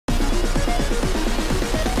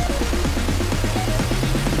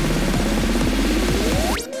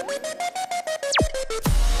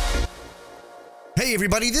Hey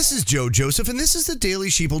everybody, this is Joe Joseph, and this is the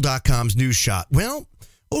DailySheeple.com's news shot. Well,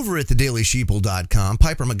 over at the DailySheeple.com,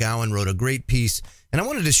 Piper McGowan wrote a great piece, and I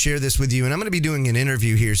wanted to share this with you, and I'm going to be doing an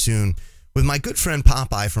interview here soon with my good friend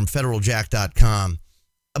Popeye from FederalJack.com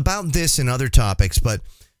about this and other topics, but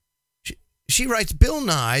she writes, Bill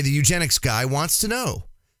Nye, the eugenics guy, wants to know,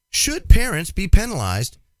 should parents be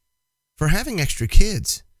penalized for having extra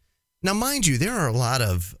kids? Now, mind you, there are a lot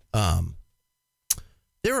of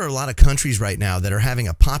countries right now that are having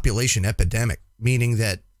a population epidemic, meaning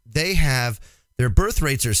that their birth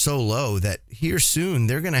rates are so low that here soon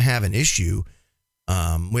they're going to have an issue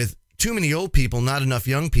with too many old people, not enough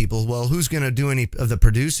young people. Well, who's going to do any of the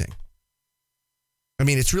producing? I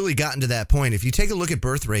mean, it's really gotten to that point. If you take a look at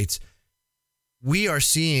birth rates, we are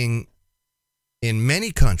seeing in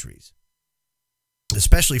many countries,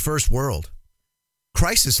 especially first world,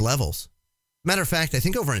 crisis levels. Matter of fact, I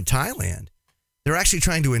think over in Thailand, they're actually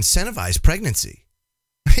trying to incentivize pregnancy.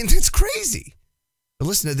 I mean, it's crazy. But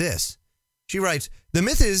listen to this. She writes, the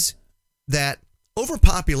myth is that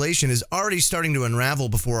overpopulation is already starting to unravel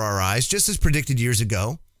before our eyes, just as predicted years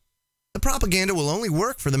ago. The propaganda will only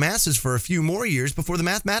work for the masses for a few more years before the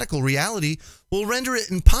mathematical reality will render it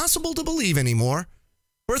impossible to believe anymore.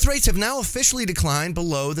 Birth rates have now officially declined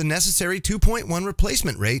below the necessary 2.1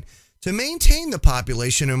 replacement rate to maintain the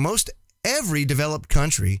population in most every developed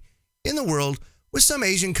country in the world, with some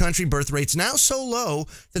Asian country birth rates now so low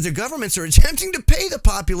that their governments are attempting to pay the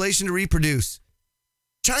population to reproduce.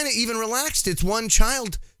 China even relaxed its one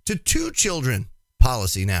child to two children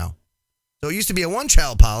policy now. So it used to be a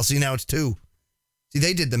one-child policy, now it's two. See,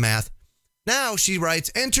 they did the math. Now, she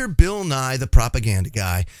writes, enter Bill Nye, the propaganda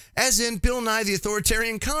guy, as in Bill Nye, the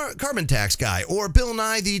authoritarian carbon tax guy, or Bill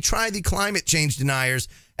Nye, the try the climate change deniers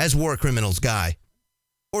as war criminals guy,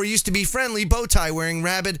 or used to be friendly bow tie wearing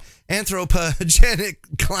rabid anthropogenic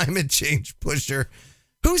climate change pusher,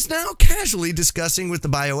 who's now casually discussing with the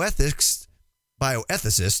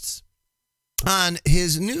bioethicists on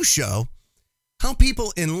his new show how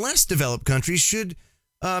people in less developed countries should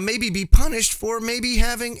maybe be punished for maybe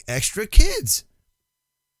having extra kids.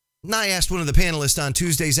 Nye asked one of the panelists on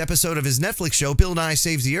Tuesday's episode of his Netflix show, Bill Nye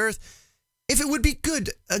Saves the Earth, if it would be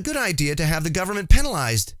a good idea to have the government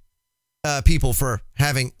penalized people for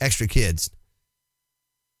having extra kids.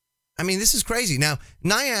 I mean, this is crazy. Now,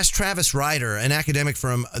 Nye asked Travis Ryder, an academic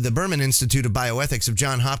from the Berman Institute of Bioethics of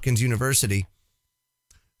Johns Hopkins University,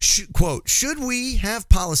 quote, should we have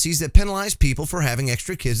policies that penalize people for having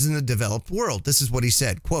extra kids in the developed world? This is what he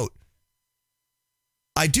said, quote,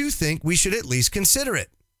 I do think we should at least consider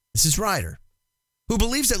it. This is Ryder, who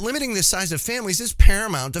believes that limiting the size of families is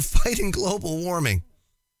paramount to fighting global warming.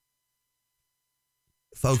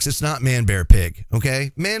 Folks, it's not man, bear, pig,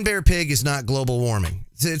 okay? Man, bear, pig is not global warming.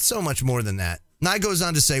 It's so much more than that. Nye goes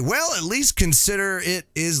on to say, well, at least consider it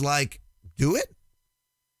is like, do it?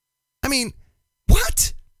 I mean,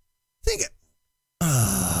 what? Think,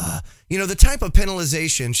 the type of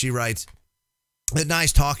penalization, she writes, that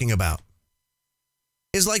Nye's talking about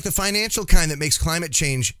is like the financial kind that makes climate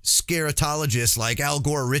change scaritologists like Al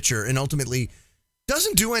Gore richer and ultimately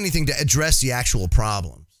doesn't do anything to address the actual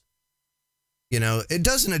problems. It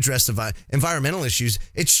doesn't address the environmental issues.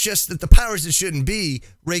 It's just that the powers that shouldn't be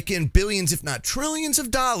rake in billions, if not trillions of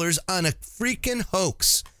dollars on a freaking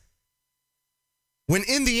hoax. When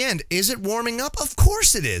in the end, is it warming up? Of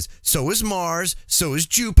course it is. So is Mars, so is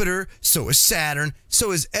Jupiter, so is Saturn,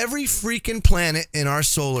 so is every freaking planet in our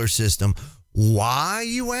solar system. Why,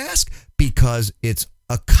 you ask? Because it's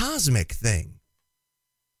a cosmic thing.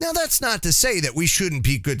 Now, that's not to say that we shouldn't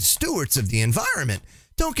be good stewards of the environment.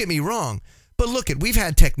 Don't get me wrong. But look, we've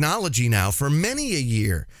had technology now for many a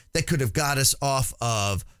year that could have got us off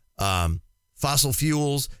of fossil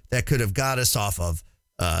fuels, that could have got us off of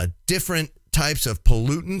different types of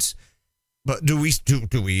pollutants. But do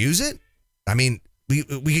we use it? I mean, we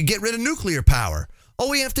could get rid of nuclear power.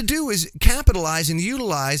 All we have to do is capitalize and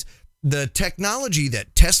utilize the technology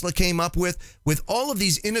that Tesla came up with all of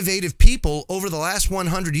these innovative people over the last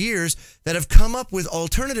 100 years that have come up with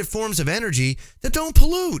alternative forms of energy that don't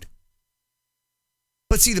pollute.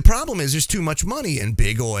 But see, the problem is there's too much money in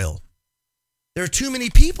big oil. There are too many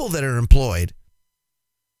people that are employed.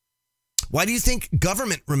 Why do you think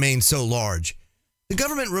government remains so large? The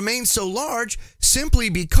government remains so large simply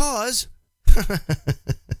because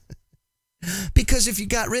if you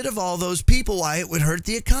got rid of all those people, why, it would hurt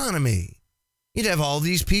the economy. You'd have all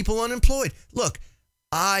these people unemployed. Look,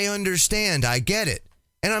 I understand. I get it.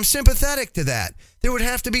 And I'm sympathetic to that. There would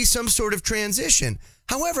have to be some sort of transition.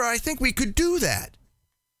 However, I think we could do that.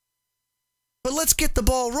 But let's get the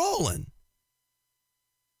ball rolling.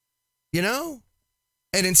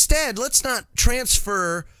 And instead, let's not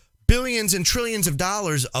transfer billions and trillions of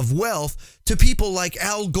dollars of wealth to people like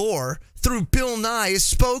Al Gore through Bill Nye as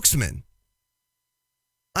spokesman.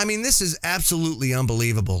 I mean, this is absolutely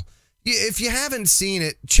unbelievable. If you haven't seen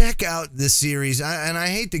it, check out this series. And I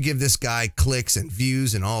hate to give this guy clicks and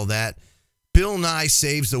views and all that. Bill Nye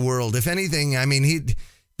saves the world. If anything, I mean,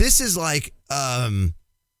 this is like,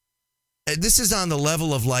 this is on the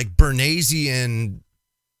level of like Bernaysian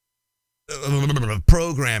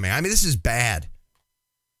programming. I mean, this is bad.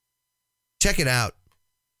 Check it out.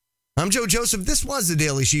 I'm Joe Joseph. This was the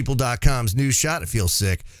DailySheeple.com's news shot. It feels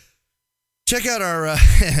sick. Check out our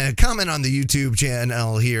comment on the YouTube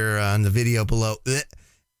channel here on the video below.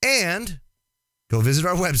 And go visit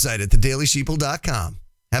our website at thedailysheeple.com.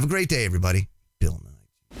 Have a great day, everybody.